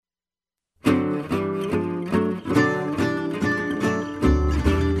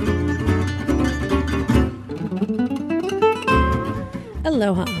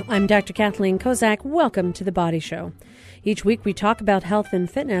Aloha, I'm Dr. Kathleen Kozak. Welcome to The Body Show. Each week we talk about health and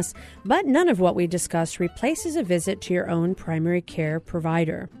fitness, but none of what we discuss replaces a visit to your own primary care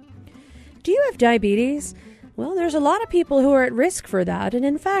provider. Do you have diabetes? Well, there's a lot of people who are at risk for that, and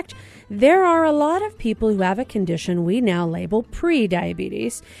in fact, there are a lot of people who have a condition we now label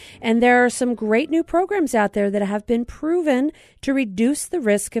prediabetes, and there are some great new programs out there that have been proven to reduce the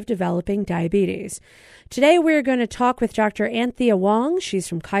risk of developing diabetes. Today, we're going to talk with Dr. Anthea Wong. She's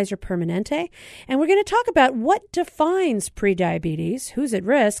from Kaiser Permanente, and we're going to talk about what defines prediabetes, who's at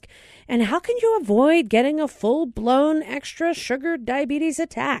risk, and how can you avoid getting a full-blown extra sugar diabetes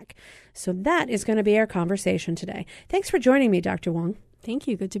attack. So that is going to be our conversation today. Thanks for joining me, Dr. Wong. Thank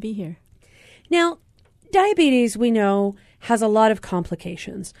you. Good to be here. Now, diabetes, we know, has a lot of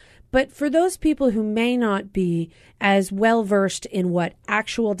complications. But for those people who may not be as well-versed in what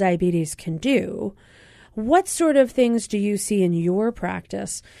actual diabetes can do, what sort of things do you see in your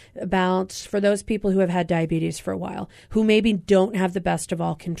practice about for those people who have had diabetes for a while, who maybe don't have the best of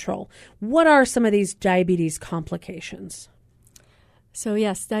all control? What are some of these diabetes complications? So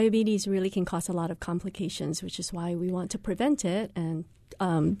yes, diabetes really can cause a lot of complications, which is why we want to prevent it and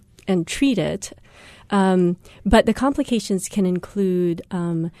treat it. But the complications can include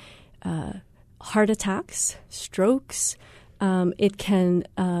heart attacks, strokes. It can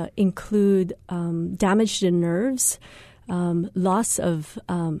include damage to nerves, loss of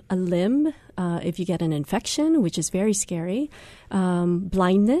a limb if you get an infection, which is very scary,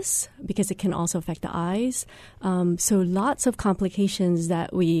 blindness, because it can also affect the eyes. So lots of complications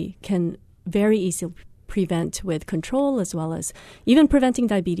that we can very easily prevent with control, as well as even preventing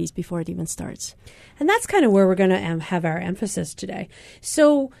diabetes before it even starts. And that's kind of where we're going to have our emphasis today.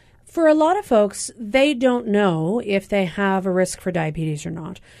 So for a lot of folks, they don't know if they have a risk for diabetes or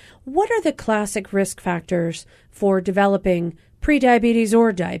not. What are the classic risk factors for developing prediabetes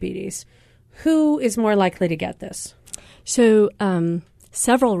or diabetes? Who is more likely to get this? So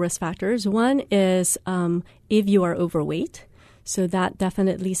several risk factors. One is if you are overweight. So that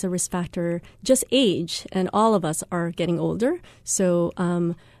definitely is a risk factor. Just age, and all of us are getting older. So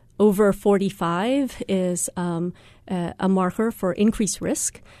over 45 is a marker for increased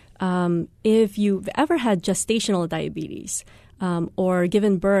risk. If you've ever had gestational diabetes or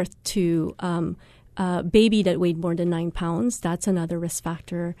given birth to a baby that weighed more than 9 pounds, that's another risk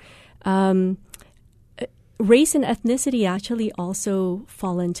factor. Race and ethnicity actually also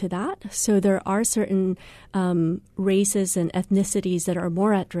fall into that. So there are certain races and ethnicities that are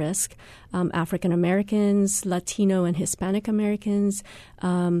more at risk, African Americans, Latino and Hispanic Americans.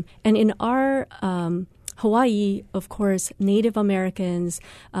 And in our Hawaii, of course, Native Americans,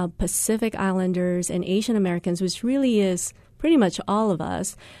 Pacific Islanders, and Asian Americans, which really is pretty much all of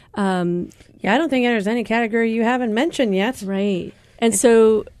us. I don't think there's any category you haven't mentioned yet. Right. And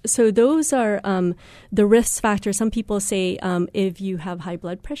so those are the risk factors. Some people say if you have high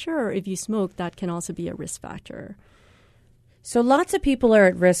blood pressure or if you smoke, that can also be a risk factor. So lots of people are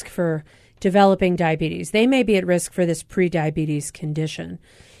at risk for developing diabetes. They may be at risk for this prediabetes condition.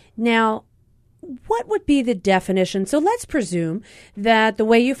 Now, what would be the definition? So let's presume that the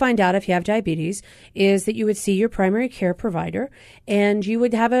way you find out if you have diabetes is that you would see your primary care provider and you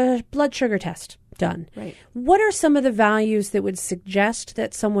would have a blood sugar test done. Right. What are some of the values that would suggest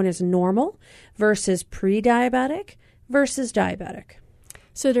that someone is normal versus pre-diabetic versus diabetic?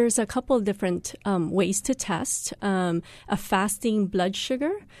 So there's a couple of different ways to test. A fasting blood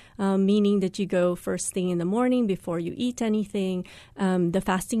sugar, meaning that you go first thing in the morning before you eat anything. The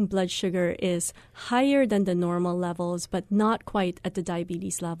fasting blood sugar is higher than the normal levels, but not quite at the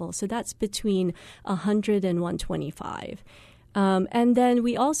diabetes level. So that's between 100 and 125. And then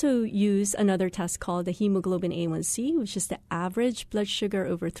we also use another test called the hemoglobin A1C, which is the average blood sugar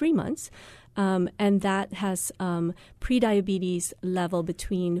over 3 months. And that has prediabetes level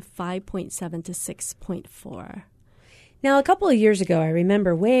between 5.7 to 6.4. Now, a couple of years ago, I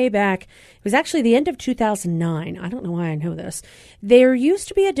remember way back, it was actually the end of 2009. I don't know why I know this. There used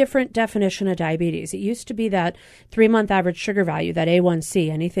to be a different definition of diabetes. It used to be that 3-month average sugar value, that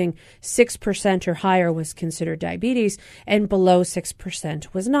A1C, anything 6% or higher was considered diabetes, and below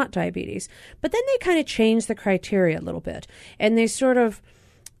 6% was not diabetes. But then they kind of changed the criteria a little bit, and they sort of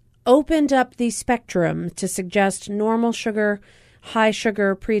opened up the spectrum to suggest normal sugar, high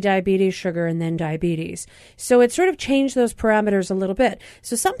sugar, pre-diabetes sugar, and then diabetes. So it sort of changed those parameters a little bit.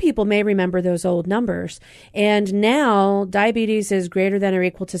 So some people may remember those old numbers. And now diabetes is greater than or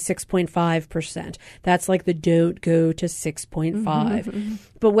equal to 6.5%. That's like the don't go to 6.5.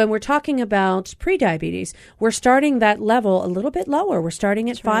 But when we're talking about pre-diabetes, we're starting that level a little bit lower. We're starting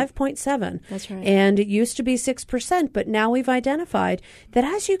at 5.7. That's right. And it used to be 6%, but now we've identified that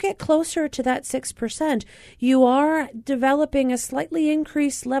as you get closer to that 6%, you are developing a slightly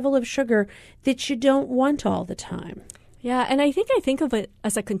increased level of sugar that you don't want all the time. Yeah, and I think of it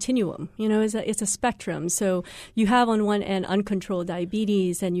as a continuum. It's a spectrum. So you have on one end uncontrolled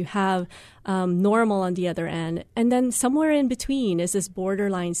diabetes, and you have normal on the other end, and then somewhere in between is this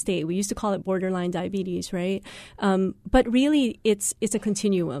borderline state. We used to call it borderline diabetes, right? But really, it's a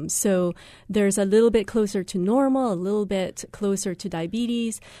continuum. So there's a little bit closer to normal, a little bit closer to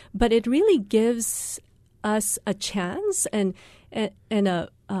diabetes, but it really gives us a chance and a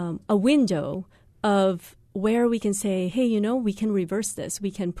window of where we can say, hey, we can reverse this, we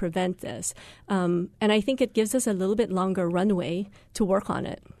can prevent this. And I think it gives us a little bit longer runway to work on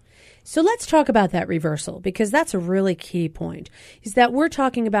it. So let's talk about that reversal, because that's a really key point, is that we're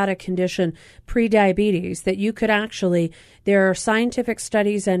talking about a condition, prediabetes, that you could actually, there are scientific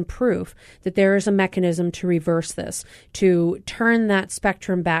studies and proof that there is a mechanism to reverse this, to turn that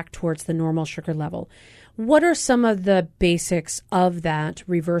spectrum back towards the normal sugar level. What are some of the basics of that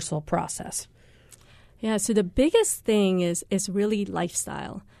reversal process? Yeah, so the biggest thing is really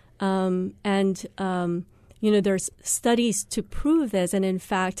lifestyle. There's studies to prove this. And in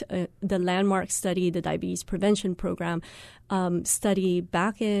fact, the landmark study, the Diabetes Prevention Program study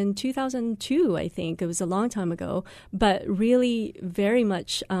back in 2002, I think, it was a long time ago, but really very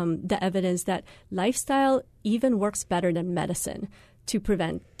much the evidence that lifestyle even works better than medicine to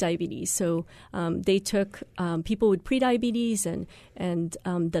prevent diabetes. So they took people with prediabetes and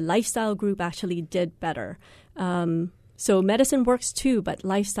the lifestyle group actually did better. So medicine works too, but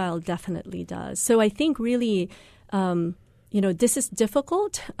lifestyle definitely does. So I think really, this is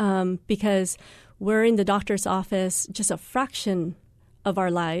difficult because we're in the doctor's office just a fraction of our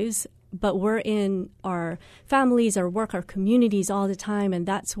lives, but we're in our families, our work, our communities all the time, and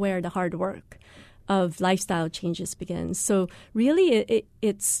that's where the hard work of lifestyle changes begins. So really,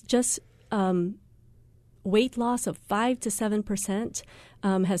 it's just weight loss of 5 to 7%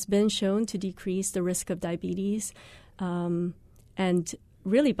 has been shown to decrease the risk of diabetes, and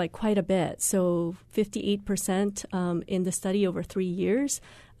really by quite a bit. So 58% in the study over 3 years,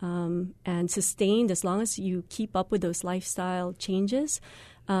 and sustained as long as you keep up with those lifestyle changes.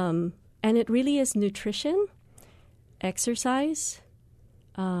 And it really is nutrition, exercise,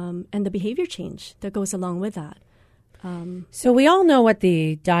 and the behavior change that goes along with that. So we all know what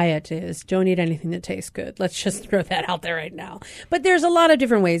the diet is. Don't eat anything that tastes good. Let's just throw that out there right now. But there's a lot of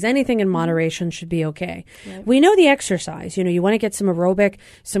different ways. Anything in moderation should be okay. Right. We know the exercise. You want to get some aerobic,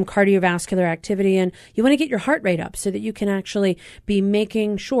 some cardiovascular activity in. You want to get your heart rate up so that you can actually be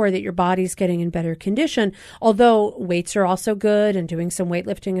making sure that your body's getting in better condition. Although weights are also good, and doing some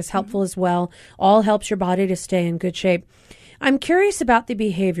weightlifting is helpful as well. All helps your body to stay in good shape. I'm curious about the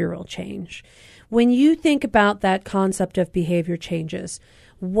behavioral change. When you think about that concept of behavior changes,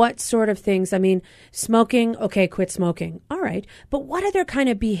 what sort of things? I mean, smoking, okay, quit smoking. All right. But what other kind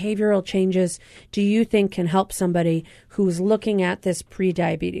of behavioral changes do you think can help somebody who's looking at this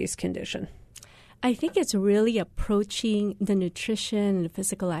prediabetes condition? I think it's really approaching the nutrition and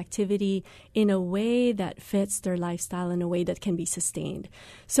physical activity in a way that fits their lifestyle, in a way that can be sustained.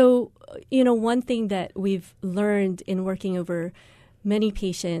 So, one thing that we've learned in working over many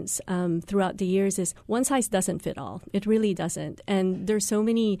patients throughout the years is one size doesn't fit all. It really doesn't. And there's so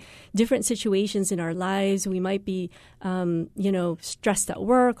many different situations in our lives. We might be, stressed at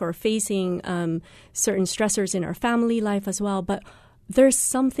work or facing certain stressors in our family life as well. But there's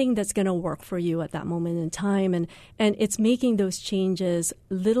something that's going to work for you at that moment in time. And it's making those changes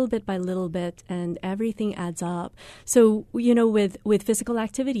little bit by little bit, and everything adds up. So, with physical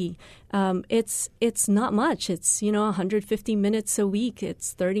activity, it's not much. It's, 150 minutes a week.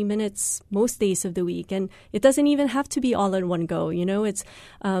 It's 30 minutes most days of the week. And it doesn't even have to be all in one go. It's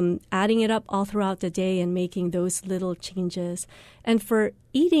adding it up all throughout the day and making those little changes. And for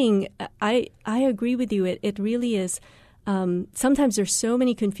eating, I agree with you. It really is. Sometimes there's so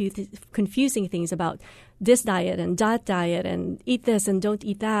many confusing things about this diet and that diet, and eat this and don't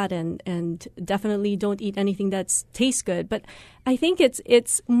eat that, and definitely don't eat anything that tastes good. But I think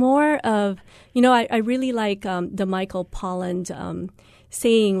it's more of, I really like the Michael Pollan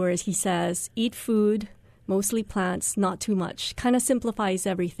saying, where he says, eat food mostly plants, not too much. Kind of simplifies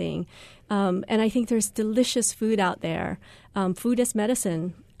everything. And I think there's delicious food out there. Food is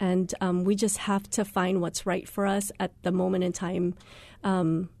medicine. And we just have to find what's right for us at the moment in time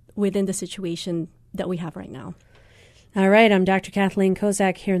within the situation that we have right now. All right, I'm Dr. Kathleen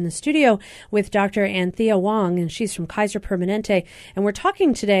Kozak here in the studio with Dr. Anthea Wong, and she's from Kaiser Permanente, and we're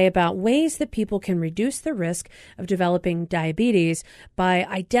talking today about ways that people can reduce the risk of developing diabetes by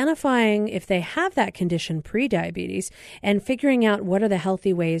identifying if they have that condition, prediabetes, and figuring out what are the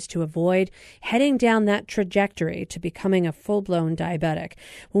healthy ways to avoid heading down that trajectory to becoming a full-blown diabetic.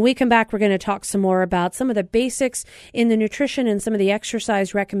 When we come back, we're going to talk some more about some of the basics in the nutrition and some of the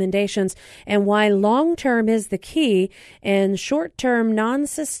exercise recommendations and why long-term is the key. And short-term,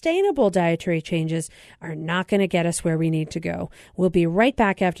 non-sustainable dietary changes are not going to get us where we need to go. We'll be right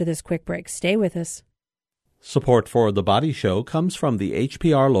back after this quick break. Stay with us. Support for The Body Show comes from the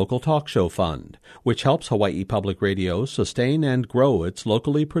HPR Local Talk Show Fund, which helps Hawaii Public Radio sustain and grow its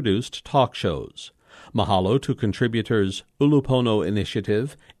locally produced talk shows. Mahalo to contributors Ulupono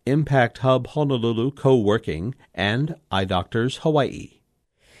Initiative, Impact Hub Honolulu Co-working, and iDoctors Hawaii.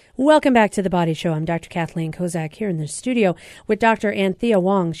 Welcome back to The Body Show. I'm Dr. Kathleen Kozak here in the studio with Dr. Anthea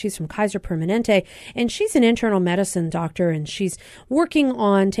Wong. She's from Kaiser Permanente, and she's an internal medicine doctor, and she's working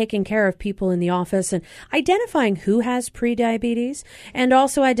on taking care of people in the office and identifying who has prediabetes and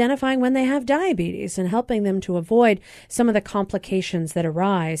also identifying when they have diabetes and helping them to avoid some of the complications that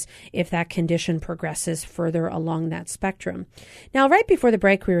arise if that condition progresses further along that spectrum. Now, right before the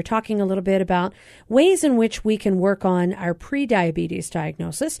break, we were talking a little bit about ways in which we can work on our prediabetes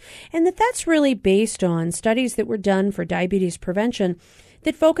diagnosis, and that's really based on studies that were done for diabetes prevention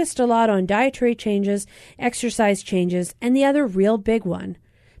that focused a lot on dietary changes, exercise changes, and the other real big one,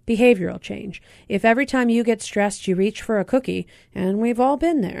 behavioral change. If every time you get stressed, you reach for a cookie, and we've all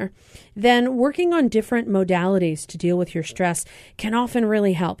been there, then working on different modalities to deal with your stress can often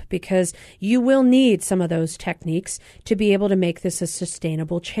really help because you will need some of those techniques to be able to make this a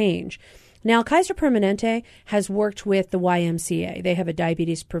sustainable change. Now, Kaiser Permanente has worked with the YMCA. They have a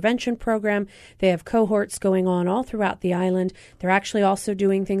diabetes prevention program. They have cohorts going on all throughout the island. They're actually also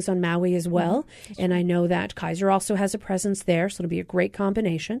doing things on Maui as well. And I know that Kaiser also has a presence there, so it'll be a great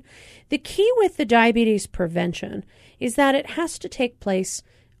combination. The key with the diabetes prevention is that it has to take place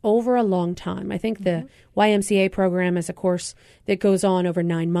over a long time. I think the YMCA program is a course that goes on over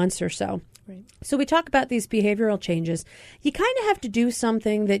 9 months or so. Right. So we talk about these behavioral changes. You kind of have to do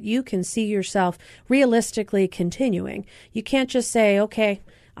something that you can see yourself realistically continuing. You can't just say, okay,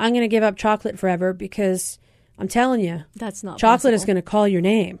 I'm going to give up chocolate forever because I'm telling you, that's not chocolate possible. Is going to call your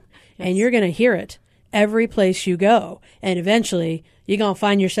name and you're going to hear it every place you go. And eventually you're going to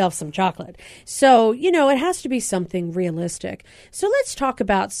find yourself some chocolate. So, it has to be something realistic. So let's talk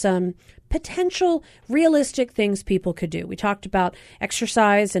about some potential realistic things people could do. We talked about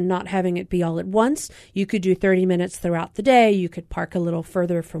exercise and not having it be all at once. You could do 30 minutes throughout the day. You could park a little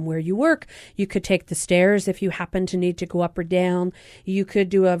further from where you work. You could take the stairs if you happen to need to go up or down. You could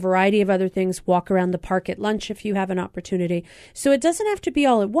do a variety of other things, walk around the park at lunch if you have an opportunity. So it doesn't have to be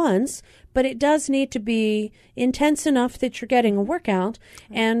all at once, but it does need to be intense enough that you're getting a workout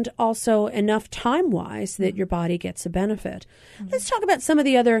and also enough time-wise that your body gets a benefit. Let's talk about some of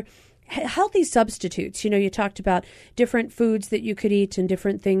the other healthy substitutes. You talked about different foods that you could eat and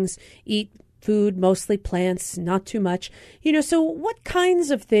different things. Eat food, mostly plants, not too much. So what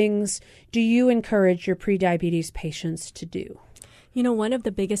kinds of things do you encourage your prediabetes patients to do? One of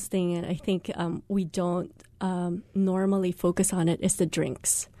the biggest thing, and I think we don't normally focus on it, is the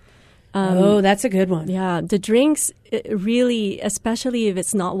drinks. That's a good one. Yeah, the drinks really, especially if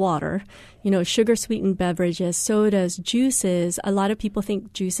it's not water, sugar-sweetened beverages, sodas, juices. A lot of people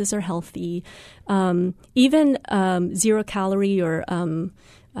think juices are healthy. Even zero-calorie or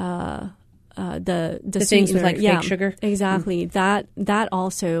the things with like fake sugar. Exactly. That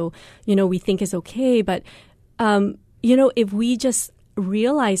also, we think is okay. But, if we just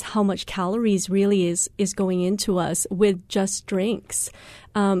realize how much calories really is going into us with just drinks,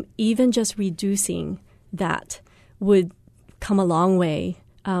 even just reducing that would come a long way.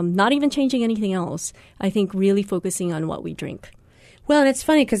 Not even changing anything else. I think really focusing on what we drink. Well, and it's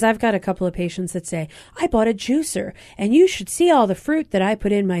funny because I've got a couple of patients that say, I bought a juicer and you should see all the fruit that I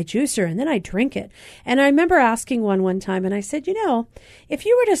put in my juicer and then I drink it. And I remember asking one time and I said, if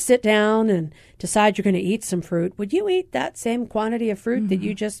you were to sit down and decide you're going to eat some fruit, would you eat that same quantity of fruit that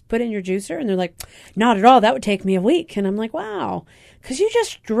you just put in your juicer? And they're like, not at all. That would take me a week. And I'm like, wow, because you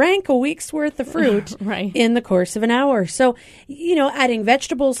just drank a week's worth of fruit right. in the course of an hour. So, adding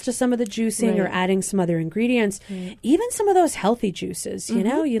vegetables to some of the juicing or adding some other ingredients, even some of those healthy juices,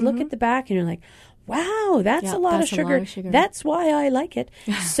 you look at the back and you're like, Wow, that's a lot of that's a sugar. lot of sugar. That's why I like it.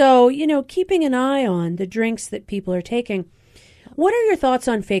 So, keeping an eye on the drinks that people are taking. What are your thoughts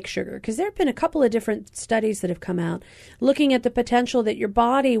on fake sugar? Because there have been a couple of different studies that have come out looking at the potential that your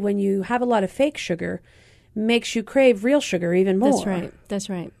body, when you have a lot of fake sugar, makes you crave real sugar even more. That's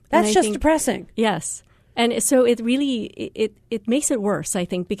right. That's just depressing. Yes. And so it really, it makes it worse, I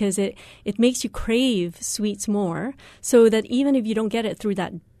think, because it makes you crave sweets more, so that even if you don't get it through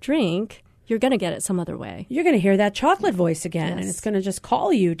that drink, you're going to get it some other way. You're going to hear that chocolate voice again, and it's going to just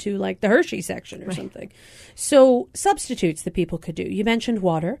call you to like the Hershey section or something. So substitutes that people could do. You mentioned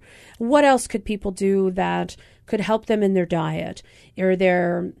water. What else could people do that could help them in their diet? Are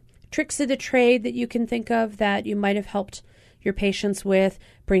there tricks of the trade that you can think of that you might have helped your patients with,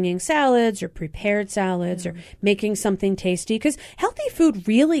 bringing salads or prepared salads or making something tasty? Because healthy food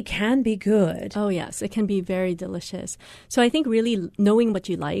really can be good. Oh, yes. It can be very delicious. So I think really knowing what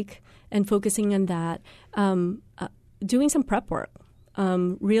you like and focusing on that, doing some prep work,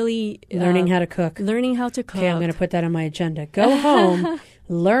 really learning how to cook. Learning how to cook. Okay, I'm going to put that on my agenda. Go home,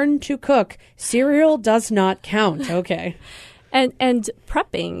 learn to cook. Cereal does not count. Okay. And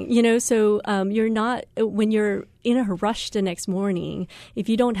prepping, so you're not, when you're in a rush the next morning, if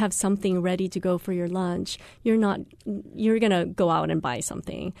you don't have something ready to go for your lunch, you're going to go out and buy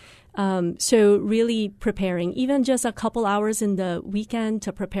something. So really preparing, even just a couple hours in the weekend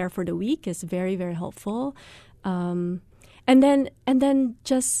to prepare for the week is very, very helpful. And then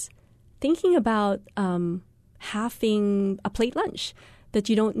just thinking about having a plate lunch, that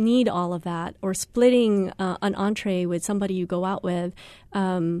you don't need all of that, or splitting an entree with somebody you go out with.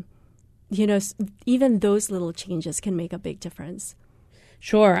 Even those little changes can make a big difference.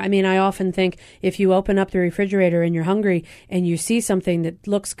 Sure. I mean, I often think if you open up the refrigerator and you're hungry and you see something that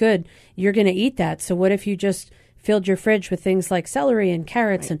looks good, you're going to eat that. So what if you just filled your fridge with things like celery and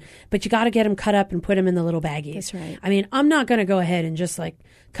carrots, but you got to get them cut up and put them in the little baggies. That's right. I mean, I'm not going to go ahead and just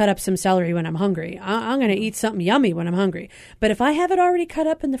cut up some celery when I'm hungry. I'm going to eat something yummy when I'm hungry. But if I have it already cut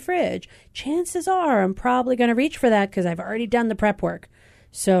up in the fridge, chances are I'm probably going to reach for that because I've already done the prep work.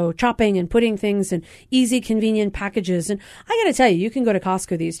 So chopping and putting things in easy, convenient packages. And I got to tell you can go to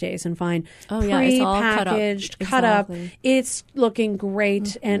Costco these days and find pre-packaged, cut up. It's looking great.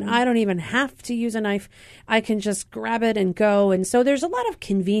 Mm-hmm. And I don't even have to use a knife. I can just grab it and go. And so there's a lot of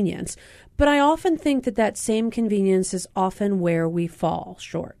convenience. But I often think that same convenience is often where we fall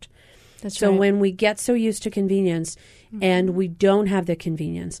short. So when we get so used to convenience and we don't have the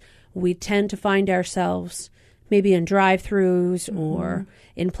convenience, we tend to find ourselves maybe in drive-thrus or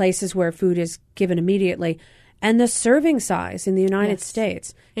in places where food is given immediately. And the serving size in the United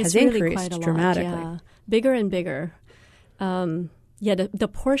States has increased dramatically. Yeah. Bigger and bigger. The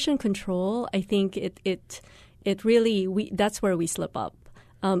portion control, I think it really, that's where we slip up.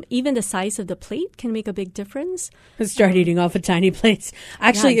 Even the size of the plate can make a big difference. Start eating off of tiny plates.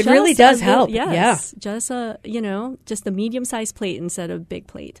 Actually, it really does help. Yes, just a medium-sized plate instead of big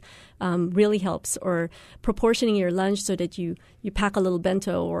plate really helps. Or proportioning your lunch so that you pack a little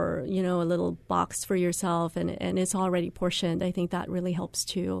bento or a little box for yourself and it's already portioned. I think that really helps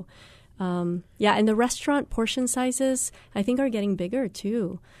too. And the restaurant portion sizes I think are getting bigger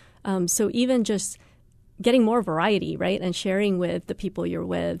too. So even just getting more variety, right, and sharing with the people you're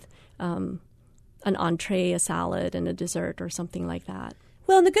with, an entree, a salad, and a dessert or something like that.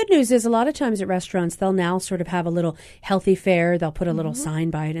 Well, and the good news is a lot of times at restaurants, they'll now sort of have a little healthy fare. They'll put a little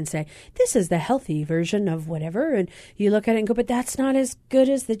sign by it and say, this is the healthy version of whatever. And you look at it and go, but that's not as good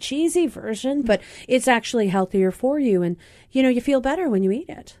as the cheesy version, but it's actually healthier for you. And, you feel better when you eat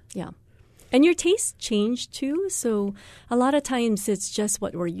it. Yeah. And your tastes change too. So a lot of times it's just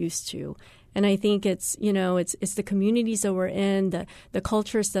what we're used to. And I think it's the communities that we're in, the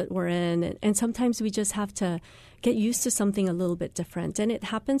cultures that we're in. And sometimes we just have to get used to something a little bit different. And it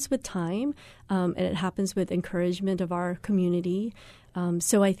happens with time, and it happens with encouragement of our community.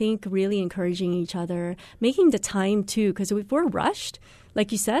 So I think really encouraging each other, making the time too, because if we're rushed,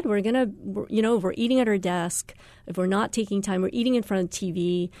 like you said, we're if we're eating at our desk, if we're not taking time, we're eating in front of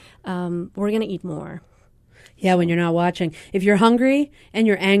TV, we're going to eat more. Yeah, when you're not watching. If you're hungry and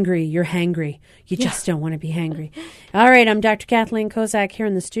you're angry, you're hangry. You just don't want to be hangry. All right, I'm Dr. Kathleen Kozak here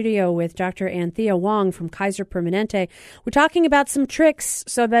in the studio with Dr. Anthea Wong from Kaiser Permanente. We're talking about some tricks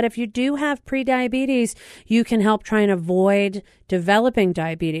so that if you do have prediabetes, you can help try and avoid developing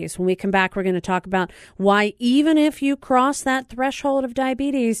diabetes. When we come back, we're going to talk about why even if you cross that threshold of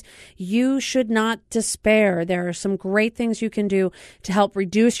diabetes, you should not despair. There are some great things you can do to help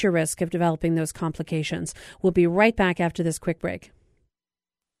reduce your risk of developing those complications. We'll be right back after this quick break.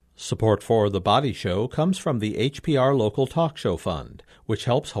 Support for The Body Show comes from the HPR Local Talk Show Fund, which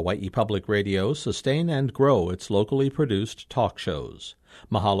helps Hawaii Public Radio sustain and grow its locally produced talk shows.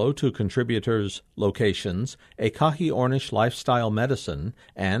 Mahalo to contributors, locations, Ekahi Ornish Lifestyle Medicine,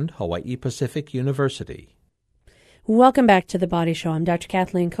 and Hawaii Pacific University. Welcome back to The Body Show. I'm Dr.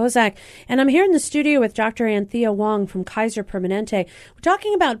 Kathleen Kozak, and I'm here in the studio with Dr. Anthea Wong from Kaiser Permanente. We're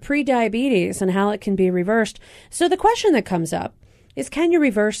talking about prediabetes and how it can be reversed. So the question that comes up is, can you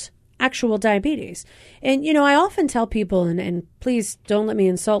reverse actual diabetes? And, I often tell people, and please don't let me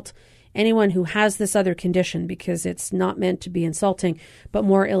insult anyone who has this other condition, because it's not meant to be insulting, but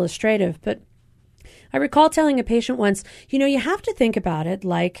more illustrative. But I recall telling a patient once, you have to think about it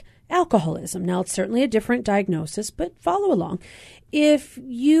like alcoholism. Now, it's certainly a different diagnosis, but follow along. If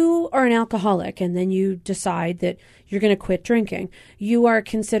you are an alcoholic and then you decide that you're going to quit drinking, you are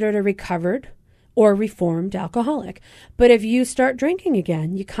considered a recovered or reformed alcoholic. But if you start drinking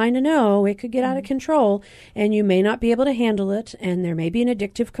again, you kind of know it could get out of control and you may not be able to handle it, and there may be an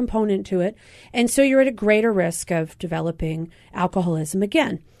addictive component to it. And so you're at a greater risk of developing alcoholism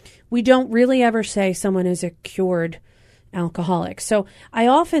again. We don't really ever say someone is a cured alcoholic. So I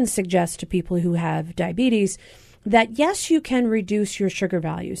often suggest to people who have diabetes that yes, you can reduce your sugar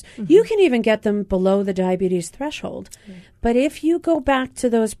values. Mm-hmm. You can even get them below the diabetes threshold. Mm-hmm. But if you go back to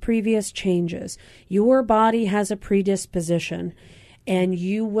those previous changes, your body has a predisposition and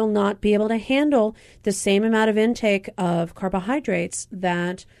you will not be able to handle the same amount of intake of carbohydrates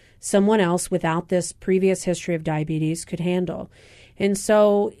that someone else without this previous history of diabetes could handle. And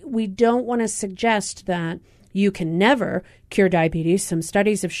so we don't want to suggest that you can never cure diabetes. Some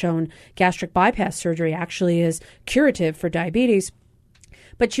studies have shown gastric bypass surgery actually is curative for diabetes.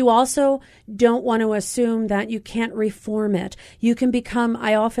 But you also don't want to assume that you can't reform it. You can become,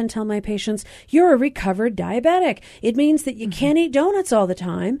 I often tell my patients, you're a recovered diabetic. It means that you can't eat donuts all the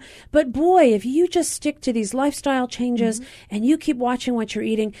time. But boy, if you just stick to these lifestyle changes and you keep watching what you're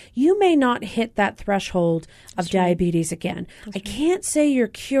eating, you may not hit that threshold of diabetes again. I can't say you're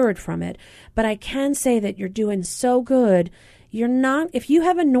cured from it, but I can say that you're doing so good. You're not, if you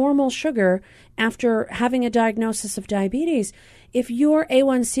have a normal sugar after having a diagnosis of diabetes, if your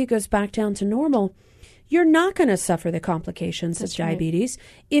A1C goes back down to normal, you're not going to suffer the complications of diabetes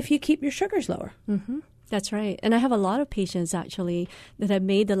if you keep your sugars lower. Mm-hmm. That's right. And I have a lot of patients actually that have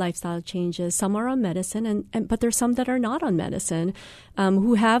made the lifestyle changes. Some are on medicine, but there's some that are not on medicine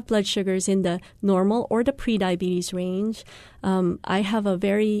who have blood sugars in the normal or the prediabetes range. I have a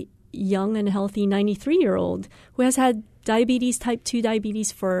very young and healthy 93-year-old who has had diabetes, type 2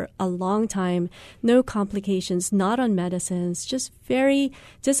 diabetes for a long time, no complications, not on medicines, just very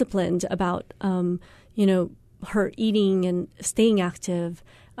disciplined about, her eating and staying active.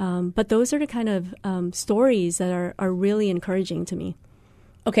 But those are the kind of stories that are really encouraging to me.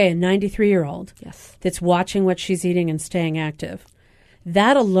 Okay, a 93-year-old that's watching what she's eating and staying active.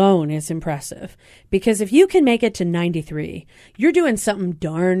 That alone is impressive, because if you can make it to 93, you're doing something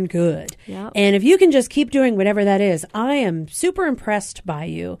darn good. Yep. And if you can just keep doing whatever that is, I am super impressed by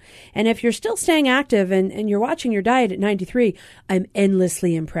you. And if you're still staying active and you're watching your diet at 93, I'm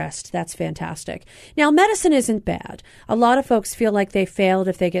endlessly impressed. That's fantastic. Now, medicine isn't bad. A lot of folks feel like they failed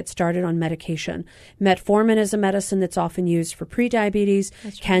if they get started on medication. Metformin is a medicine that's often used for prediabetes,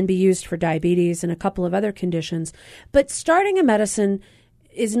 can be used for diabetes and a couple of other conditions. But starting a medicine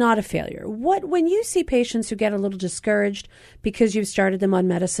is not a failure. When you see patients who get a little discouraged because you've started them on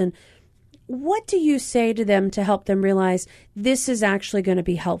medicine, what do you say to them to help them realize this is actually going to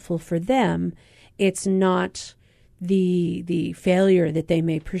be helpful for them? It's not the failure that they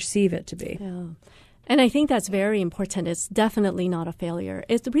may perceive it to be. Yeah. And I think that's very important. It's definitely not a failure.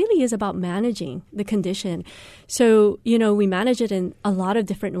 It really is about managing the condition. So, we manage it in a lot of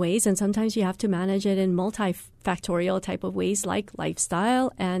different ways, and sometimes you have to manage it in multifactorial type of ways, like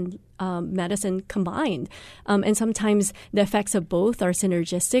lifestyle and medicine combined. And sometimes the effects of both are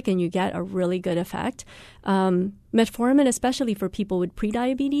synergistic and you get a really good effect. Metformin, especially for people with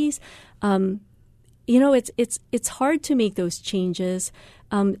prediabetes, it's hard to make those changes.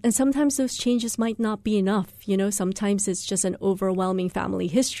 And sometimes those changes might not be enough. Sometimes it's just an overwhelming family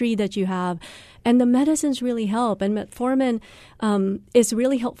history that you have. And the medicines really help. And metformin is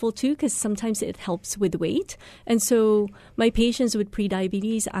really helpful, too, because sometimes it helps with weight. And so my patients with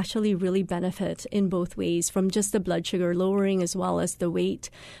prediabetes actually really benefit in both ways, from just the blood sugar lowering as well as the weight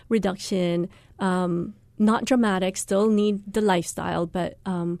reduction. Not dramatic, still need the lifestyle, but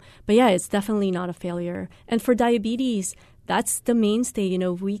yeah, it's definitely not a failure. And for diabetes, that's the mainstay.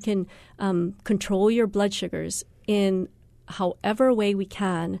 We can control your blood sugars in however way we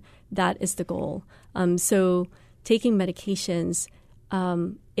can. That is the goal. So taking medications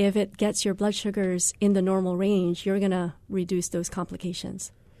if it gets your blood sugars in the normal range, you're going to reduce those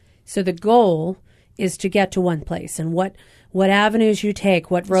complications. So the goal is to get to one place, and what avenues you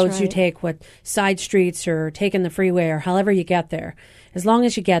take, what roads you take, what side streets or taking the freeway or however you get there. As long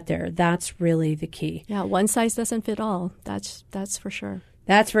as you get there, that's really the key. Yeah, one size doesn't fit all. That's for sure.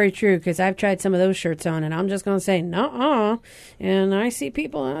 That's very true, because I've tried some of those shirts on, and I'm just going to say, nuh-uh. And I see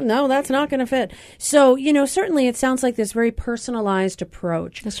people, no, that's not going to fit. So, certainly it sounds like this very personalized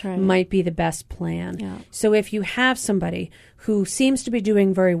approach might be the best plan. Yeah. So if you have somebody who seems to be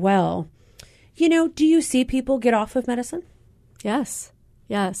doing very well, do you see people get off of medicine? Yes.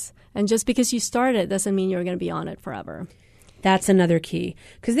 And just because you start it doesn't mean you're going to be on it forever. That's another key,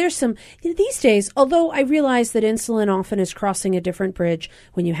 because there's some, these days, although I realize that insulin often is crossing a different bridge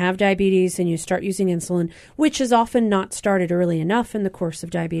when you have diabetes and you start using insulin, which is often not started early enough in the course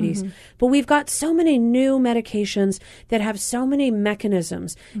of diabetes. Mm-hmm. But we've got so many new medications that have so many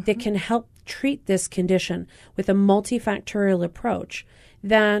mechanisms that can help treat this condition with a multifactorial approach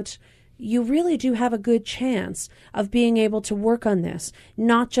that you really do have a good chance of being able to work on this,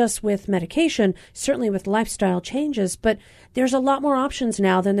 not just with medication, certainly with lifestyle changes, but there's a lot more options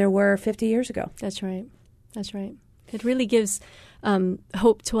now than there were 50 years ago. That's right. It really gives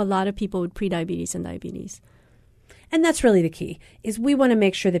hope to a lot of people with prediabetes and diabetes. And that's really the key, is we want to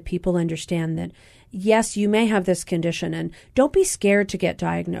make sure that people understand that, yes, you may have this condition, and don't be scared to get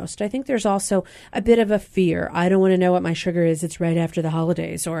diagnosed. I think there's also a bit of a fear. I don't want to know what my sugar is. It's right after the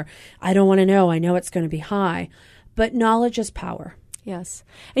holidays. Or I don't want to know. I know it's going to be high. But knowledge is power. Yes.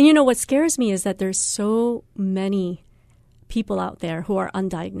 And what scares me is that there's so many people out there who are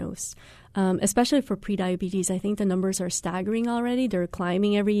undiagnosed. Especially for prediabetes, I think the numbers are staggering already. They're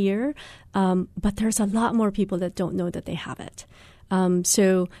climbing every year. But there's a lot more people that don't know that they have it.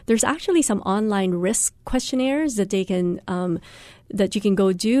 So there's actually some online risk questionnaires that they can that you can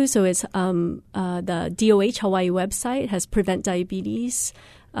go do. So it's the DOH Hawaii website has Prevent Diabetes.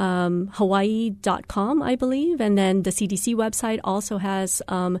 Hawaii.com, I believe. And then the CDC website also has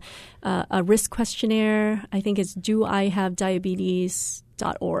a risk questionnaire. I think it's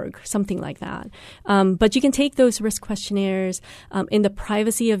doihavediabetes.org, something like that. But you can take those risk questionnaires in the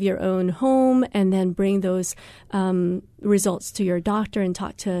privacy of your own home and then bring those results to your doctor and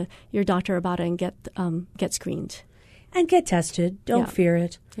talk to your doctor about it and get screened. And get tested. Don't fear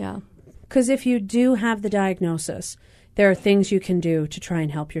it. Yeah. Because if you do have the diagnosis, there are things you can do to try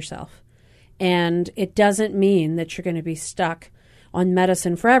and help yourself. And it doesn't mean that you're going to be stuck on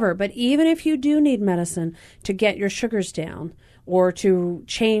medicine forever. But even if you do need medicine to get your sugars down or to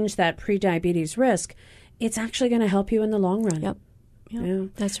change that prediabetes risk, it's actually going to help you in the long run. Yep. Yeah.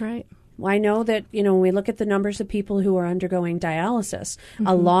 That's right. I know that, when we look at the numbers of people who are undergoing dialysis,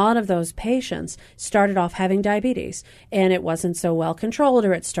 a lot of those patients started off having diabetes, and it wasn't so well controlled,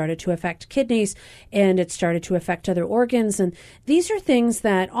 or it started to affect kidneys, and it started to affect other organs. And these are things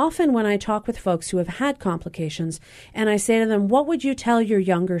that often when I talk with folks who have had complications, and I say to them, what would you tell your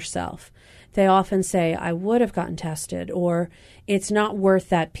younger self? They often say, I would have gotten tested, or it's not worth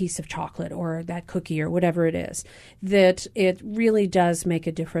that piece of chocolate or that cookie or whatever it is, that it really does make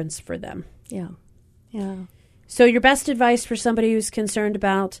a difference for them. Yeah. So your best advice for somebody who's concerned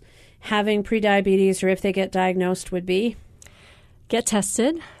about having prediabetes, or if they get diagnosed, would be? Get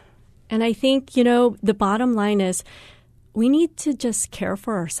tested. And I think, the bottom line is we need to just care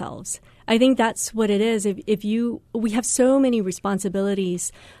for ourselves. I think that's what it is. We have so many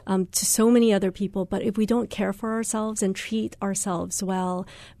responsibilities to so many other people, but if we don't care for ourselves and treat ourselves well,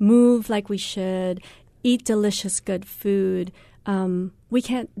 move like we should, eat delicious, good food, we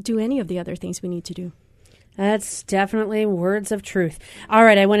can't do any of the other things we need to do. That's definitely words of truth. All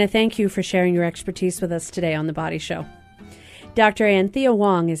right, I want to thank you for sharing your expertise with us today on The Body Show. Dr. Anthea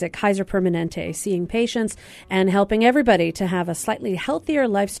Wong is at Kaiser Permanente, seeing patients and helping everybody to have a slightly healthier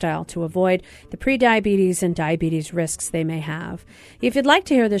lifestyle to avoid the prediabetes and diabetes risks they may have. If you'd like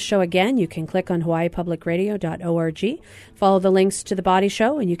to hear this show again, you can click on hawaiipublicradio.org, follow the links to The Body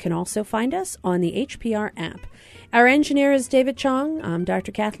Show, and you can also find us on the HPR app. Our engineer is David Chong. I'm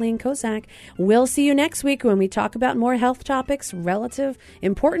Dr. Kathleen Kozak. We'll see you next week when we talk about more health topics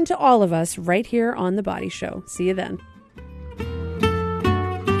important to all of us right here on The Body Show. See you then.